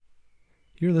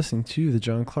You're listening to the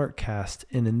John Clark Cast,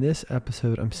 and in this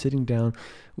episode, I'm sitting down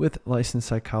with licensed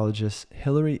psychologist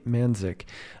Hillary Manzik.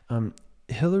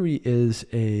 Hillary is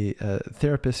a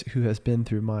therapist who has been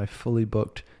through my fully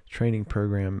booked training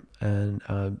program and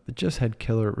just had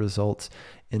killer results,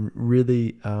 and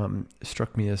really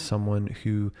struck me as someone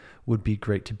who would be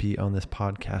great to be on this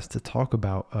podcast to talk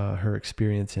about her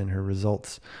experience and her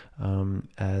results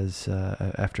as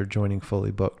after joining fully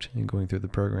booked and going through the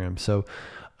program. So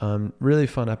really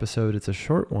fun episode. It's a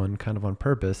short one, kind of on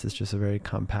purpose. It's just a very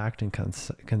compact and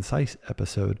concise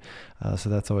episode. So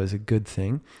that's always a good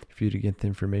thing for you to get the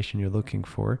information you're looking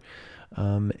for.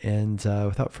 And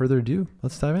without further ado,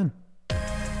 let's dive in.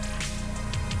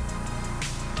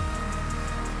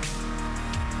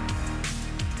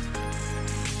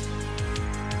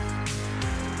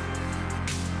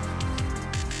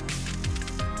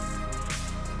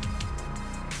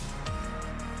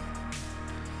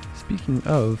 Speaking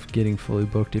of getting fully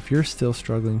booked, if you're still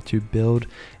struggling to build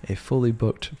a fully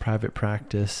booked private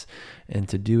practice and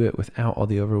to do it without all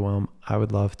the overwhelm, I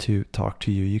would love to talk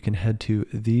to you. You can head to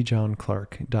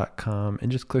thejohnclark.com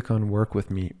and just click on Work With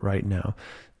Me right now.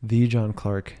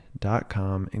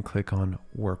 thejohnclark.com and click on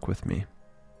Work With Me.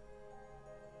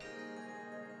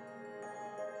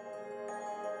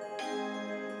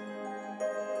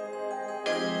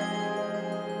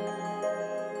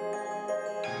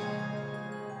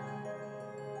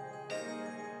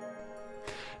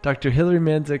 Dr. Hillary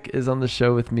Manzik is on the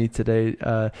show with me today.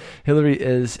 Hillary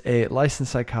is a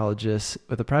licensed psychologist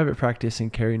with a private practice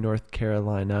in Cary, North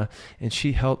Carolina, and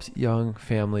she helps young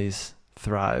families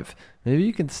thrive. Maybe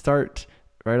you can start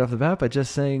right off the bat by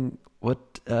just saying,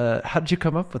 how did you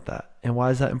come up with that, and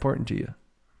why is that important to you?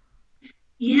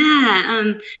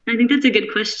 Yeah, I think that's a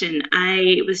good question.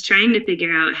 I was trying to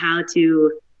figure out how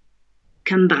to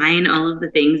combine all of the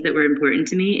things that were important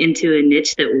to me into a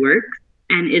niche that works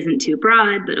and isn't too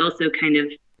broad, but also kind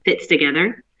of fits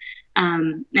together.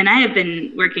 And I have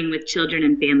been working with children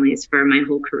and families for my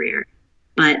whole career.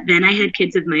 But then I had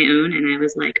kids of my own, and I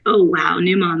was like, oh, wow,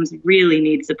 new moms really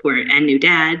need support, and new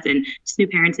dads and just new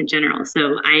parents in general.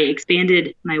 So I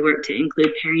expanded my work to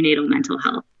include perinatal mental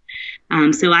health.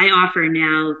 So I offer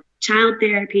now child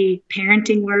therapy,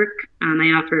 parenting work.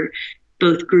 I offer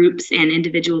both groups and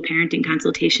individual parenting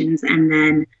consultations. And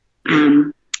then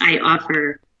I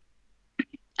offer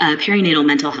perinatal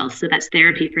mental health. So that's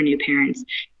therapy for new parents.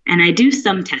 And I do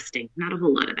some testing, not a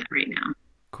whole lot of that right now.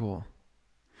 Cool.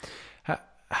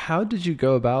 How did you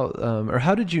go about, or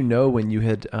how did you know when you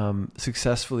had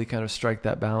successfully kind of strike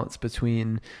that balance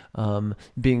between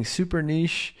being super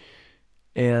niche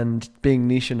and being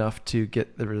niche enough to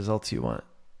get the results you want?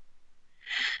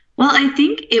 Well, I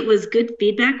think it was good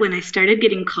feedback when I started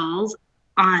getting calls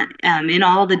on in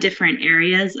all the different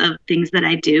areas of things that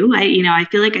I do. I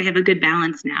feel like I have a good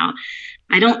balance now.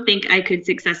 I don't think I could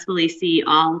successfully see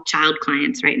all child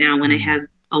clients right now when I have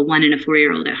a 1 and a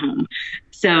 4-year-old at home.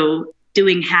 So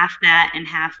doing half that and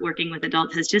half working with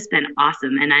adults has just been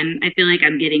awesome. And I feel like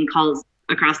I'm getting calls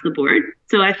across the board.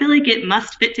 So I feel like it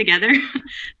must fit together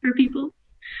for people.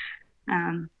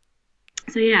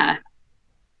 So yeah.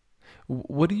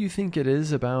 What do you think it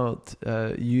is about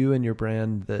you and your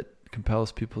brand that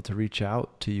compels people to reach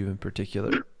out to you in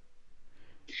particular?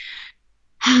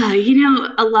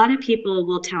 A lot of people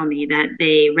will tell me that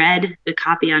they read the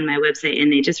copy on my website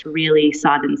and they just really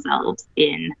saw themselves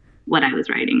in what I was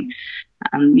writing.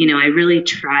 I really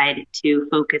tried to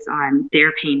focus on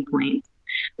their pain points,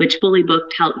 which Fully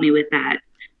Booked helped me with that,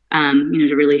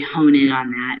 to really hone in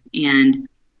on that and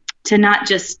to not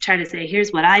just try to say,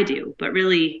 here's what I do, but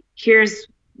really, here's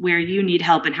where you need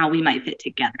help and how we might fit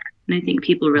together. And I think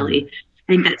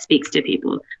that speaks to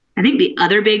people. I think the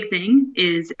other big thing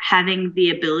is having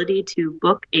the ability to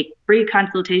book a free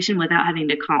consultation without having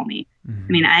to call me. Mm-hmm.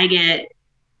 I mean, I get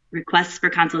requests for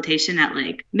consultation at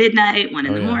like midnight, 1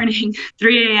 in the morning,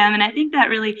 3 a.m. And I think that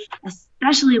really,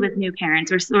 especially with new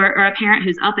parents or a parent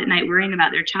who's up at night worrying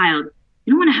about their child,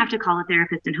 you don't want to have to call a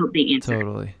therapist and hope they answer.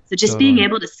 Totally. So just being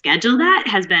able to schedule that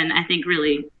has been, I think,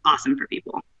 really awesome for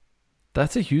people.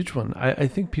 That's a huge one. I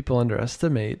think people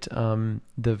underestimate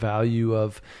the value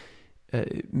of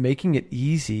making it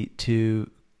easy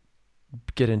to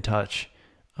get in touch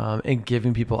and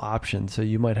giving people options. So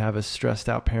you might have a stressed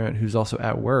out parent who's also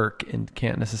at work and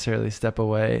can't necessarily step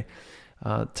away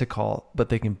to call, but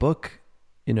they can book,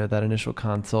 that initial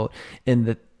consult,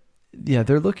 and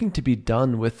they're looking to be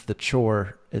done with the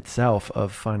chore itself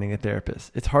of finding a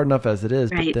therapist. It's hard enough as it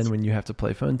is, right. But then when you have to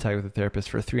play phone tag with a therapist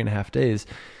for 3.5 days,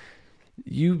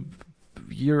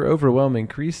 your overwhelm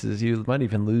increases. You might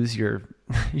even lose your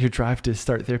drive to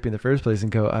start therapy in the first place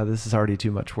and go, this is already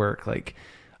too much work. Like,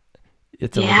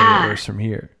 it's only going to get worse from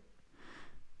here.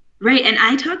 Right. And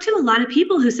I talk to a lot of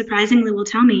people who surprisingly will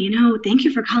tell me, thank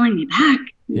you for calling me back.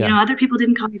 Yeah. Other people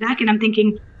didn't call me back. And I'm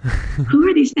thinking, who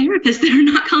are these therapists that are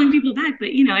not calling people back? But,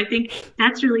 I think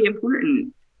that's really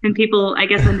important. And people, I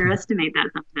guess, underestimate that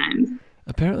sometimes.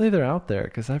 Apparently they're out there,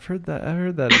 because I've heard that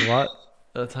a lot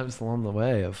of times along the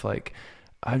way of like,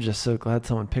 I'm just so glad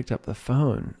someone picked up the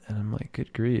phone. And I'm like,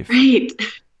 good grief. Right.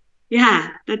 Yeah,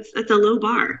 that's a low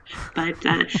bar, but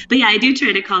yeah, I do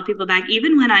try to call people back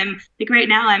even when I'm like right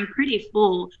now I'm pretty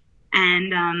full,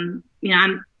 and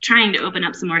I'm trying to open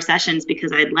up some more sessions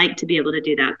because I'd like to be able to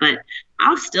do that. But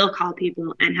I'll still call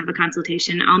people and have a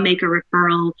consultation. I'll make a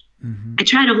referral. Mm-hmm. I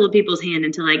try to hold people's hand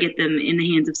until I get them in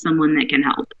the hands of someone that can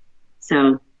help.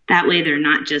 So that way they're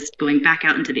not just going back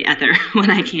out into the ether when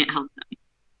I can't help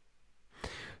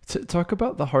them. Talk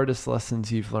about the hardest lessons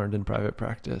you've learned in private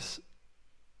practice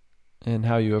and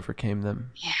how you overcame them.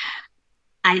 Yeah.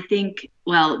 I think,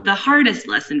 the hardest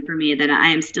lesson for me that I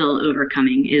am still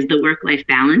overcoming is the work-life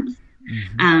balance.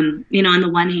 Mm-hmm. On the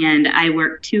one hand, I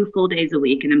work 2 full days a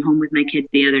week and I'm home with my kids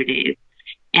the other days.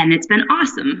 And it's been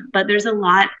awesome, but there's a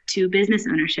lot to business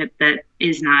ownership that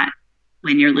is not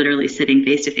when you're literally sitting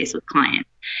face-to-face with clients.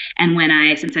 And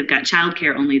since I've got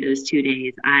childcare only those 2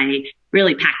 days, I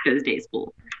really pack those days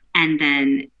full. And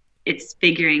then it's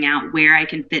figuring out where I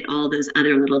can fit all those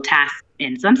other little tasks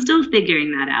in. So I'm still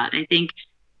figuring that out. I think,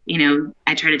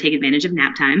 I try to take advantage of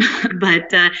nap time,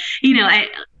 but,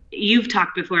 you've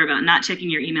talked before about not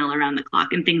checking your email around the clock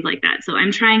and things like that. So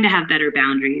I'm trying to have better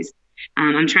boundaries.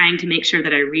 I'm trying to make sure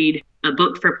that I read a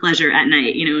book for pleasure at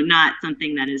night, not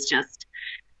something that is just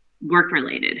work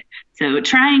related. So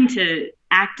trying to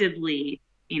actively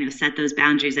set those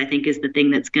boundaries, I think, is the thing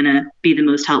that's going to be the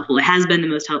most helpful. It has been the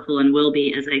most helpful and will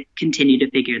be as I continue to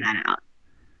figure that out.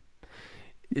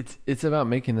 It's about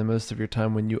making the most of your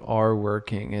time when you are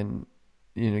working and,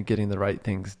 getting the right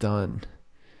things done.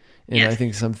 And yes. I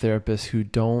think some therapists who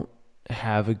don't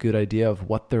have a good idea of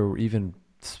what they're even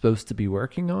supposed to be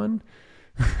working on,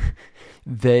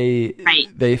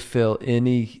 they fill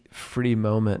any free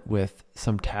moment with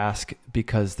some task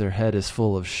because their head is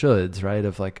full of shoulds, right?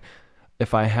 Of like,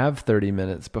 if I have 30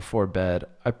 minutes before bed,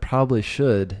 I probably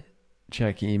should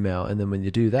check email. And then when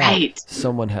you do that,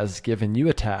 someone has given you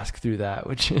a task through that,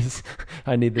 which is,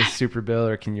 I need this super bill,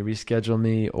 or can you reschedule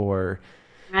me? Or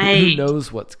who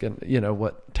knows what's going to,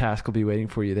 what task will be waiting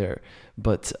for you there.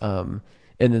 But, and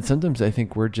then sometimes I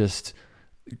think we're just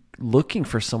looking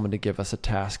for someone to give us a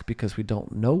task because we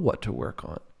don't know what to work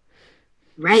on.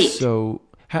 Right. So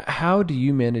how do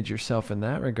you manage yourself in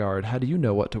that regard? How do you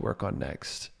know what to work on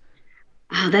next?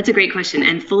 Oh, that's a great question.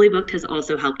 And Fully Booked has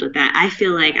also helped with that. I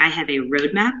feel like I have a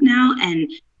roadmap now. And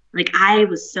like, I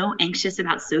was so anxious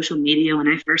about social media when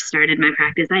I first started my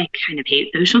practice. I kind of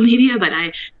hate social media, but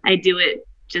I do it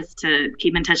just to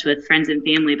keep in touch with friends and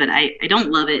family. But I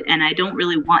don't love it. And I don't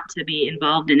really want to be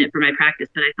involved in it for my practice.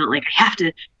 But I felt like I have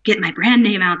to get my brand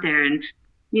name out there. And,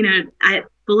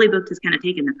 Fully Booked has kind of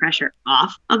taken the pressure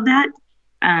off of that.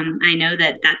 I know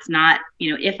that that's not,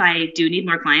 if I do need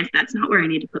more clients, that's not where I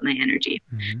need to put my energy.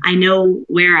 Mm-hmm. I know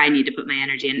where I need to put my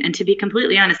energy in. And to be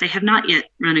completely honest, I have not yet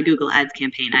run a Google Ads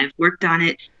campaign. I've worked on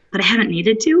it, but I haven't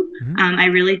needed to. Mm-hmm. I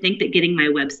really think that getting my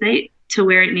website to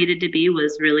where it needed to be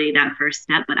was really that first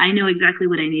step. But I know exactly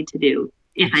what I need to do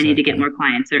if I need to get more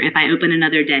clients, or if I open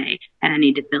another day and I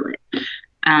need to fill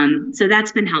it. So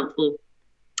that's been helpful.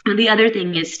 The other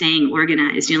thing is staying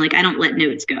organized. I don't let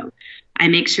notes go. I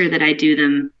make sure that I do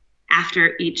them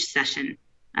after each session,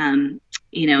 and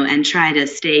try to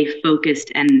stay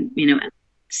focused and,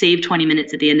 save 20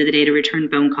 minutes at the end of the day to return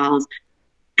phone calls,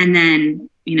 and then,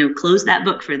 close that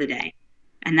book for the day.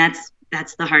 And that's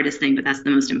the hardest thing, but that's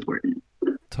the most important.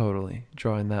 Totally.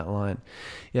 Drawing that line.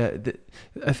 Yeah.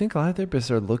 I think a lot of therapists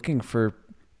are looking for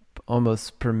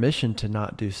almost permission to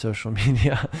not do social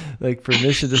media, like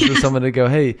permission just for someone to go,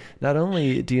 hey, not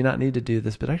only do you not need to do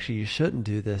this, but actually you shouldn't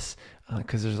do this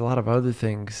because there's a lot of other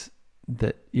things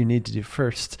that you need to do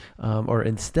first, or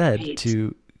instead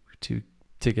to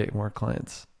get more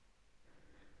clients.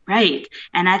 Right.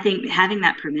 And I think having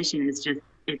that permission is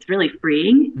it's really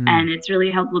freeing, and it's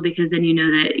really helpful because then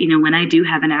that, when I do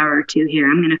have an hour or two here,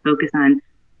 I'm going to focus on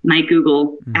my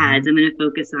Google ads. I'm going to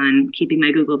focus on keeping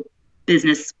my Google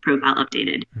business profile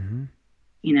updated,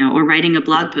 or writing a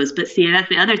blog post. But see, that's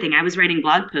the other thing. I was writing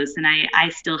blog posts and I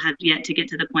still have yet to get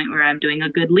to the point where I'm doing a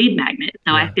good lead magnet.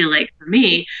 So I feel like for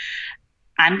me,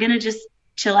 I'm going to just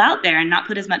chill out there and not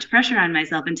put as much pressure on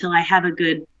myself until I have a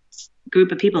good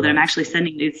group of people that I'm actually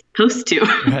sending these posts to,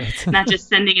 not just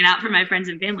sending it out for my friends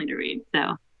and family to read.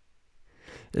 So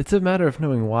it's a matter of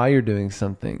knowing why you're doing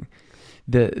something.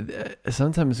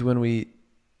 Sometimes when we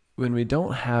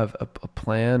don't have a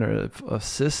plan or a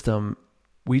system,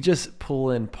 we just pull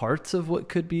in parts of what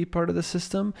could be part of the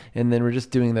system, and then we're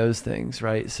just doing those things,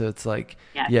 right? So it's like,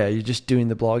 yeah, you're just doing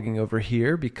the blogging over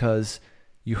here because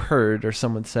you heard or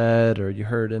someone said, or you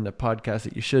heard in a podcast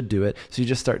that you should do it. So you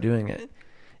just start doing it,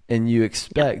 and you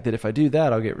expect that if I do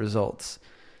that, I'll get results.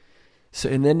 So,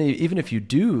 and then even if you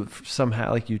do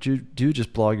somehow, like you do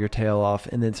just blog your tail off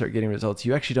and then start getting results,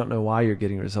 you actually don't know why you're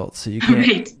getting results. So you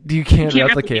can't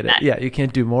replicate it. Yeah. You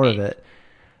can't do more of it.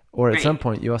 Or at some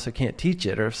point you also can't teach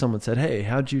it. Or if someone said, hey,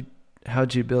 how'd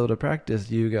you build a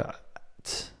practice? You go,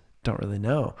 don't really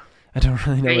know. I don't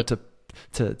really know what to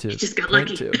you just got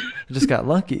lucky. I just got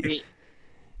lucky.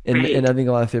 And I think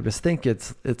a lot of therapists think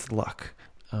it's luck.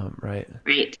 Right.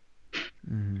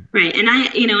 Mm-hmm. Right. And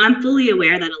I'm fully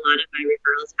aware that a lot of my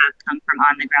referrals have come from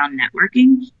on the ground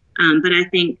networking. But I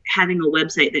think having a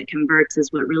website that converts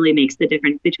is what really makes the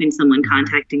difference between someone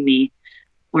contacting me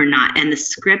or not. And the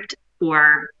script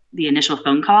for the initial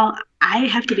phone call, I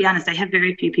have to be honest, I have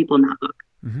very few people not book.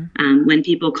 Mm-hmm. When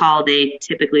people call, they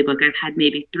typically book. I've had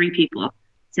maybe 3 people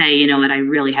say, you know what, I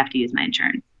really have to use my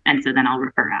insurance. And so then I'll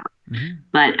refer out. Mm-hmm.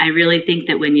 But I really think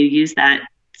that when you use that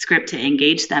script to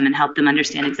engage them and help them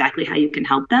understand exactly how you can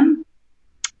help them,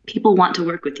 people want to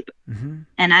work with you. Mm-hmm.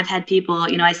 And I've had people,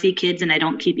 I see kids and I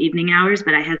don't keep evening hours,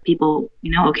 but I have people,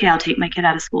 okay, I'll take my kid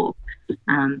out of school.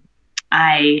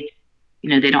 I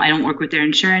don't work with their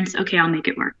insurance. Okay, I'll make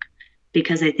it work.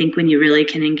 Because I think when you really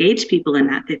can engage people in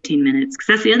that 15 minutes, because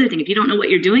that's the other thing, if you don't know what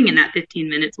you're doing in that 15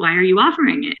 minutes, why are you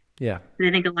offering it? Yeah. And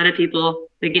I think a lot of people,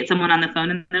 they get someone on the phone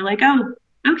and they're like, oh,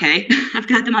 okay, I've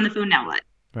got them on the phone, now what?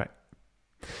 Right.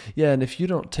 Yeah, and if you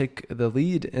don't take the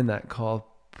lead in that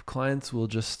call, clients will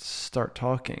just start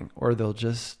talking, or they'll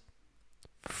just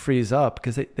freeze up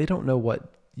because they don't know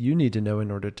what you need to know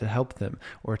in order to help them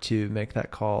or to make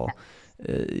that call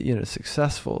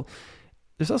successful.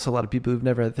 There's also a lot of people who've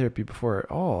never had therapy before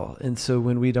at all. And so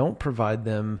when we don't provide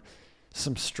them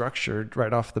some structure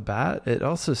right off the bat, it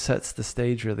also sets the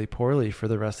stage really poorly for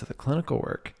the rest of the clinical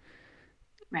work.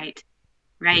 Right.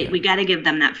 Yeah. We got to give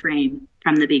them that frame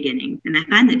from the beginning. And I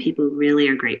find that people really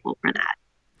are grateful for that.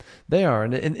 They are.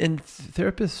 And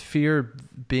therapists fear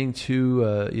being too,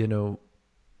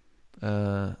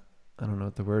 I don't know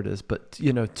what the word is, but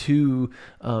too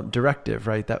directive,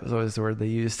 right? That was always the word they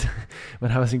used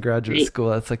when I was in graduate school.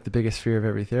 That's like the biggest fear of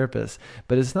every therapist.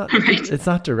 But it's not. Right. It's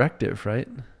not directive, right?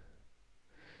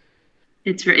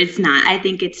 It's not. I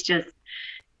think it's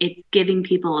giving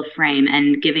people a frame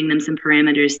and giving them some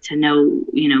parameters to know,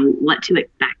 what to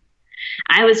expect.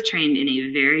 I was trained in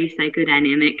a very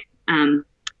psychodynamic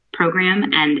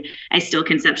program, and I still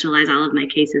conceptualize all of my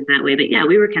cases that way. But yeah,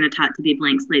 we were kind of taught to be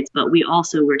blank slates, but we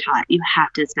also were taught you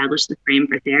have to establish the frame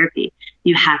for therapy.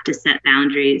 You have to set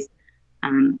boundaries,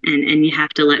 and you have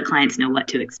to let clients know what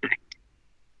to expect.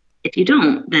 If you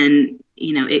don't, then,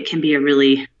 it can be a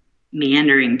really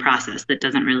meandering process that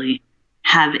doesn't really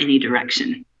have any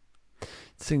direction.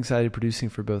 It's anxiety producing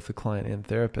for both the client and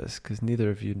therapist, because neither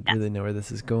of you really know where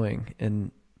this is going.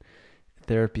 And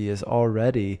therapy is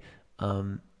already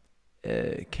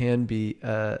can be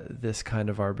this kind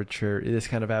of arbitrary, this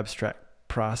kind of abstract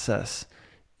process,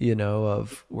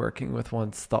 of working with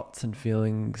one's thoughts and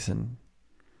feelings. And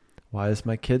why is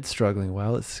my kid struggling?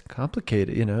 Well, it's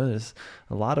complicated. There's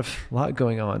a lot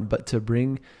going on. But to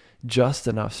bring just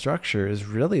enough structure is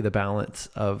really the balance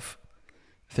of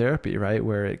therapy, right?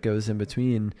 Where it goes in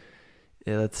between,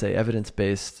 let's say,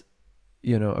 evidence-based,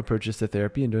 approaches to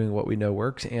therapy and doing what we know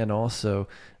works, and also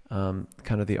kind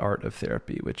of the art of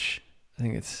therapy, which I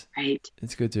think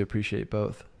it's good to appreciate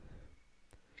both.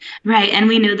 Right. And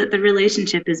we know that the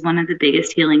relationship is one of the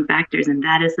biggest healing factors, and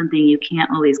that is something you can't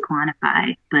always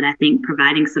quantify. But I think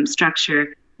providing some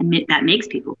structure and that makes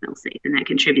people feel safe, and that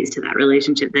contributes to that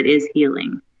relationship that is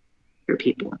healing for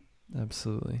people.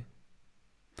 Absolutely.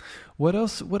 What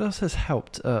else has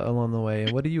helped along the way,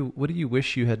 and what do you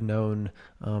wish you had known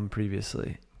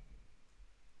previously?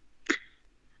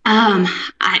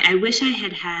 I wish I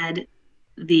had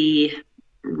the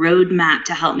roadmap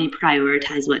to help me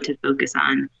prioritize what to focus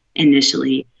on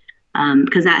initially,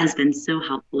 because that has been so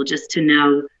helpful, just to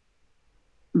know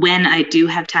when I do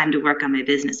have time to work on my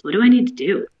business, what do I need to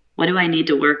do? What do I need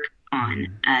to work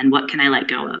on? And what can I let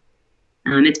go of?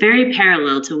 It's very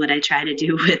parallel to what I try to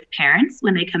do with parents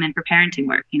when they come in for parenting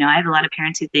work. I have a lot of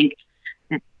parents who think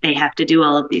that they have to do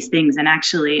all of these things. And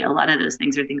actually, a lot of those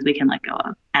things are things we can let go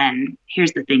of. And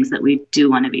here's the things that we do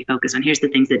want to be focused on. Here's the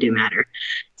things that do matter.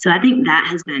 So I think that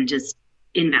has been just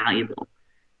invaluable.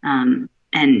 And,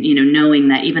 knowing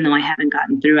that even though I haven't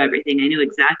gotten through everything, I know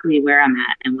exactly where I'm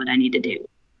at and what I need to do.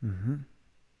 Mm-hmm.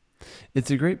 It's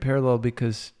a great parallel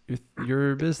because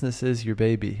your business is your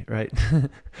baby, right? A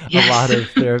lot Yes.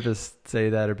 of therapists say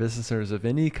that, or business owners of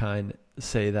any kind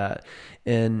say that.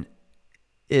 And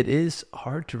it is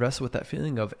hard to wrestle with that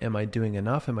feeling of, am I doing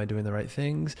enough? Am I doing the right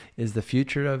things? Is the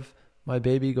future of my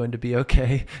baby going to be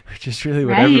okay? Which is really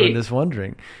what everyone Right. is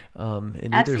wondering in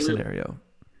either Absolutely. scenario.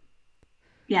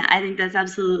 Yeah, I think that's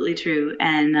absolutely true.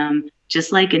 And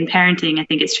just like in parenting, I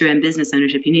think it's true in business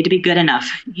ownership. You need to be good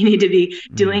enough. You need to be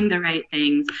Mm, doing the right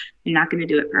things. You're not going to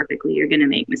do it perfectly. You're going to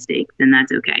make mistakes, and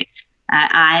that's okay.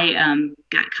 I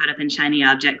got caught up in shiny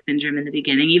object syndrome in the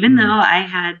beginning, even though mm. I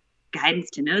had guidance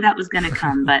to know that was going to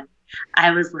come. But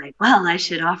I was like, well, I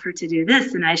should offer to do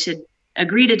this, and I should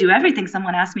agree to do everything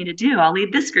someone asked me to do. I'll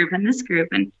lead this group and this group.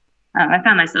 And I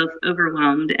found myself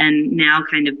overwhelmed and now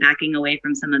kind of backing away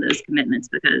from some of those commitments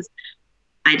because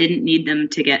I didn't need them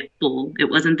to get full. It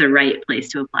wasn't the right place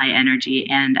to apply energy.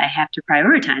 And I have to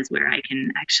prioritize where I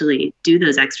can actually do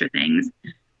those extra things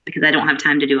because I don't have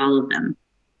time to do all of them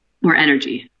or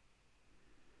energy.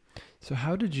 So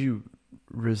how did you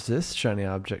resist shiny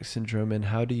object syndrome, and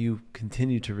how do you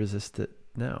continue to resist it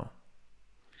now?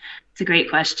 It's a great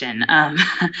question.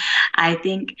 I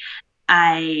think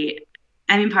I,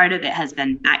 I mean, part of it has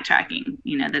been backtracking,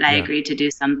 that I Yeah. agreed to do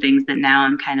some things that now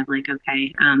I'm kind of like,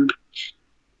 okay,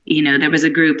 there was a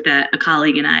group that a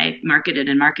colleague and I marketed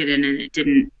and marketed and it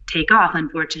didn't take off,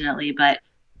 unfortunately, but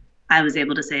I was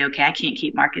able to say, okay, I can't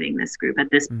keep marketing this group at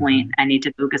this point. Hmm. I need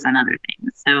to focus on other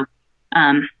things. So,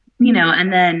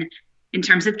 and then in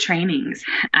terms of trainings,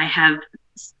 I have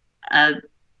a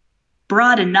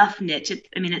broad enough niche.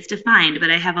 It's defined, but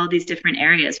I have all these different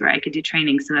areas where I could do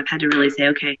training. So I've had to really say,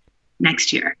 okay,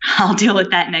 next year, I'll deal with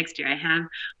that next year. I have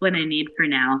what I need for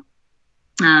now.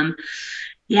 Um,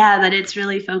 yeah, but it's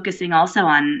really focusing also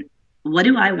on what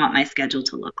do I want my schedule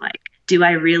to look like? Do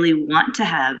I really want to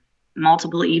have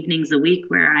multiple evenings a week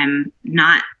where I'm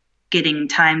not getting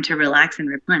time to relax and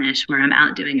replenish, where I'm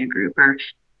out doing a group or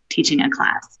teaching a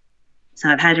class? So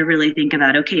I've had to really think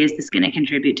about, okay, is this going to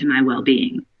contribute to my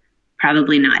well-being?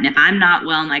 Probably not. And if I'm not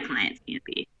well, my clients can't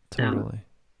be. So, Totally.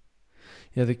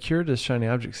 Yeah, the cure to shiny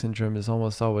object syndrome is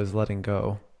almost always letting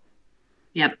go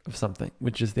yep. of something,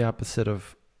 which is the opposite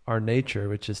of our nature,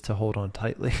 which is to hold on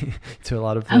tightly to a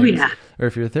lot of Oh, things. yeah. Or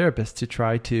if you're a therapist, to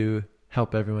try to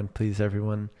help everyone, please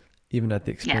everyone, even at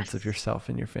the expense of Yes. yourself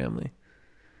and your family.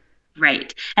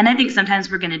 Right. And I think sometimes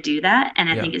we're going to do that. And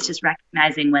I Yeah. think it's just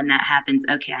recognizing when that happens,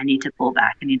 okay, I need to pull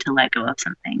back. I need to let go of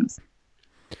some things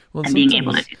Well, and being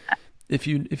able to sometimes do that.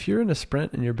 if you're in a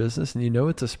sprint in your business and you know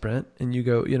it's a sprint and you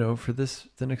go, for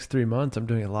the next 3 months, I'm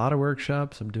doing a lot of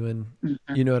workshops. I'm doing, Mhm.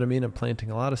 you know what I mean? I'm planting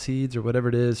a lot of seeds or whatever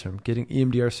it is, or I'm getting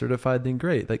EMDR certified, then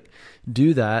great. Like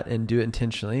do that and do it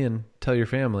intentionally and tell your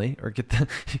family or get the,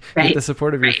 get the Right.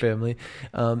 support of your Right. family.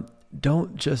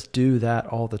 Don't just do that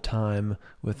all the time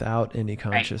without any Right.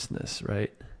 consciousness,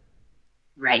 right?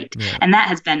 Right. Yeah. And that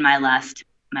has been my last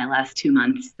 2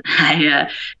 months. I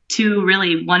two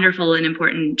really wonderful and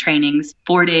important trainings,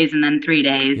 4 days and then 3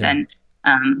 days, Yeah.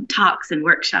 and talks and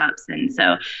workshops. And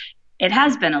so it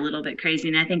has been a little bit crazy.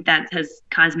 And I think that has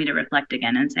caused me to reflect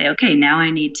again and say, okay, now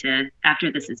I need to,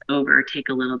 after this is over, take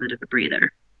a little bit of a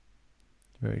breather.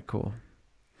 Very cool.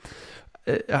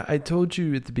 I told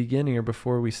you at the beginning or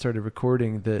before we started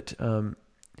recording that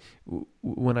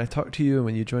when I talked to you and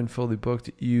when you joined Fully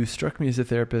Booked, you struck me as a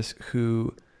therapist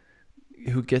who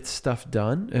gets stuff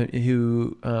done,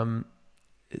 who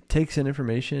takes in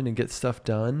information and gets stuff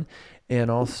done, and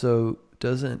also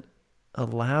doesn't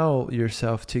allow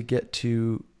yourself to get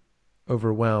too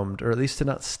overwhelmed, or at least to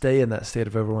not stay in that state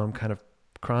of overwhelm kind of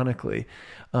chronically.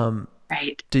 Um,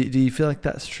 Right. do you feel like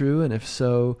that's true? And if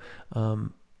so,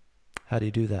 how do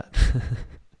you do that?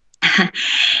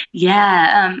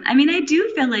 Yeah. I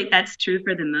do feel like that's true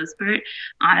for the most part.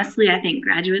 Honestly, I think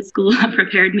graduate school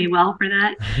prepared me well for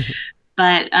that.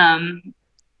 But, and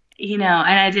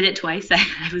I did it twice.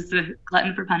 I was a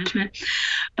glutton for punishment.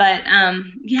 But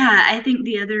yeah, I think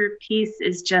the other piece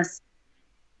is just,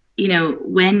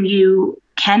 when you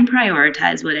can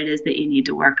prioritize what it is that you need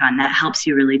to work on, that helps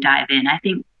you really dive in. I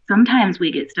think sometimes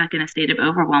we get stuck in a state of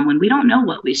overwhelm when we don't know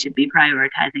what we should be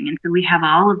prioritizing. And so we have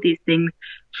all of these things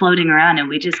floating around and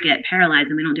we just get paralyzed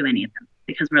and we don't do any of them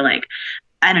because we're like,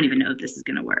 I don't even know if this is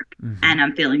going to work. Hmm. And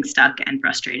I'm feeling stuck and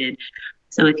frustrated.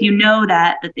 So if you know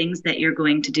that the things that you're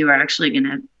going to do are actually going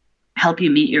to help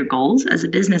you meet your goals as a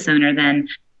business owner, then,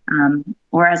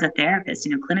 or as a therapist,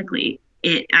 clinically,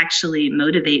 it actually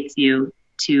motivates you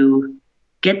to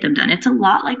get them done. It's a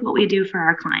lot like what we do for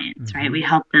our clients, right? Hmm. We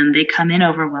help them, they come in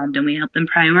overwhelmed and we help them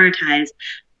prioritize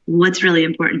what's really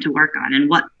important to work on and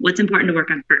what's important to work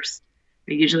on first.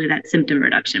 Usually that's symptom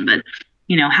reduction, but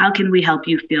how can we help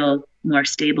you feel more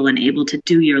stable and able to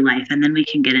do your life? And then we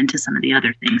can get into some of the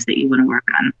other things that you want to work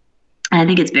on. And I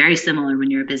think it's very similar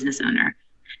when you're a business owner.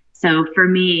 So for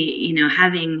me,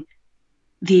 having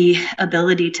the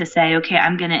ability to say, okay,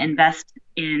 I'm going to invest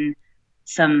in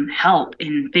some help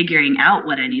in figuring out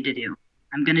what I need to do.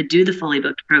 I'm going to do the Fully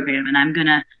Booked program, and I'm going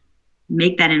to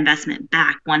make that investment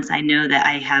back once I know that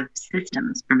I have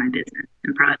systems for my business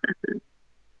and processes.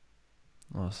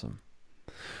 Awesome.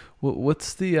 Well,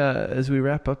 what's the, as we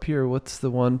wrap up here, what's the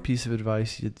one piece of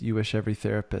advice you wish every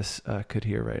therapist could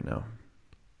hear right now?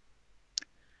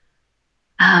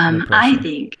 I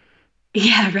think,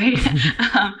 yeah, right.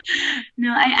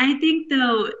 No, I think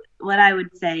though, what I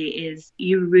would say is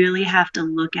you really have to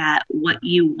look at what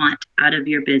you want out of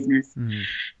your business,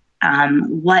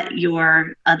 what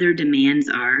your other demands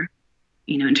are,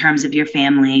 in terms of your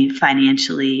family,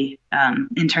 financially,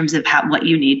 in terms of what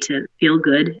you need to feel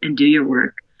good and do your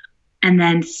work, and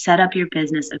then set up your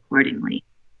business accordingly.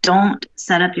 Don't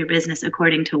set up your business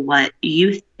according to what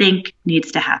you think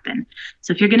needs to happen.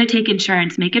 So if you're going to take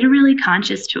insurance, make it a really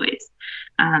conscious choice.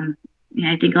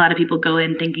 I think a lot of people go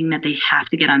in thinking that they have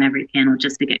to get on every panel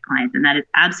just to get clients, and that is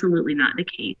absolutely not the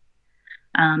case.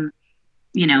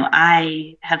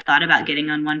 I have thought about getting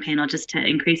on one panel just to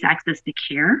increase access to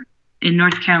care. In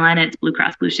North Carolina, it's Blue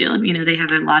Cross Blue Shield. They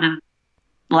have a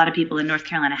lot of people in North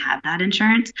Carolina have that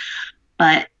insurance,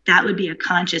 but that would be a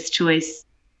conscious choice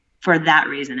for that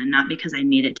reason and not because I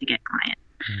need it to get clients.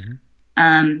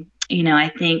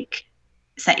 I think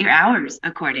set your hours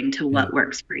according to what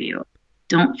works for you.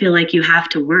 Don't feel like you have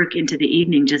to work into the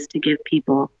evening just to give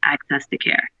people access to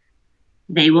care.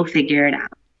 They will figure it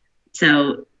out.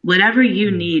 So whatever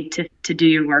you need to do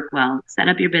your work well, set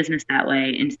up your business that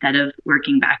way instead of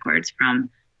working backwards from,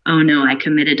 oh no, I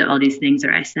committed to all these things,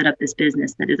 or I set up this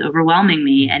business that is overwhelming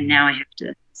me and now I have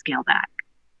to scale back.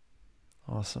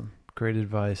 Awesome. Great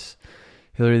advice.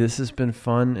 Hillary, this has been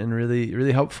fun and really,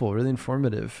 really helpful, really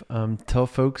informative. Tell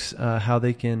folks how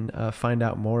they can find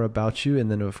out more about you. And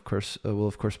then, of course,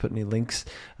 we'll put any links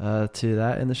to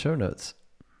that in the show notes.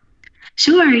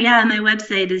 Sure. Yeah. My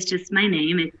website is just my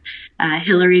name. It's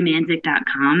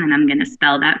hillarymanzik.com. And I'm going to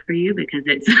spell that for you because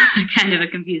it's kind of a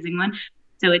confusing one.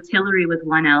 So it's Hillary with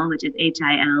one L, which is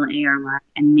Hillary,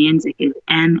 and Manzik is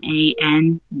Mandzik.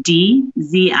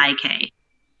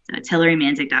 So it's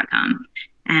hillarymanzik.com.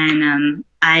 And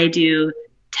I do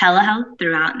telehealth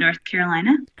throughout North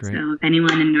Carolina. Great. So if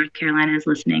anyone in North Carolina is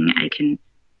listening,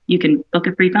 you can book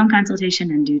a free phone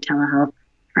consultation and do telehealth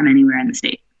from anywhere in the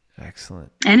state.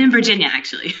 Excellent. And in Virginia,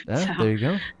 actually. Yeah, so, there you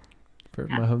go.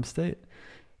 My home state.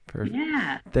 Perfect.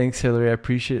 Yeah. Thanks, Hillary. I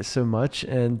appreciate it so much,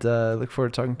 and look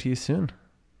forward to talking to you soon.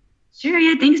 Sure.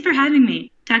 Yeah. Thanks for having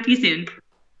me. Talk to you soon.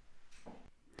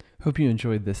 Hope you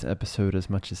enjoyed this episode as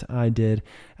much as I did.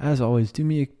 As always, do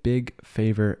me a big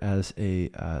favor as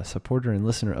a supporter and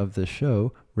listener of the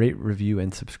show. Rate, review,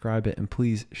 and subscribe it. And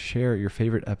please share your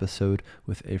favorite episode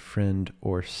with a friend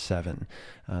or 7.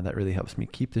 That really helps me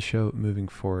keep the show moving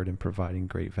forward and providing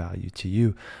great value to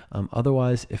you.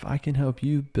 Otherwise, if I can help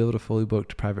you build a fully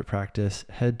booked private practice,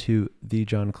 head to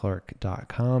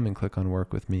thejohnclark.com and click on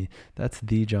Work With Me. That's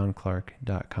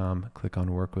thejohnclark.com. Click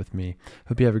on Work With Me.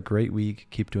 Hope you have a great week.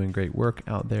 Keep doing great work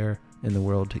out there in the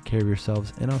world. Take care of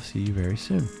yourselves, and I'll see you very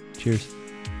soon. Cheers.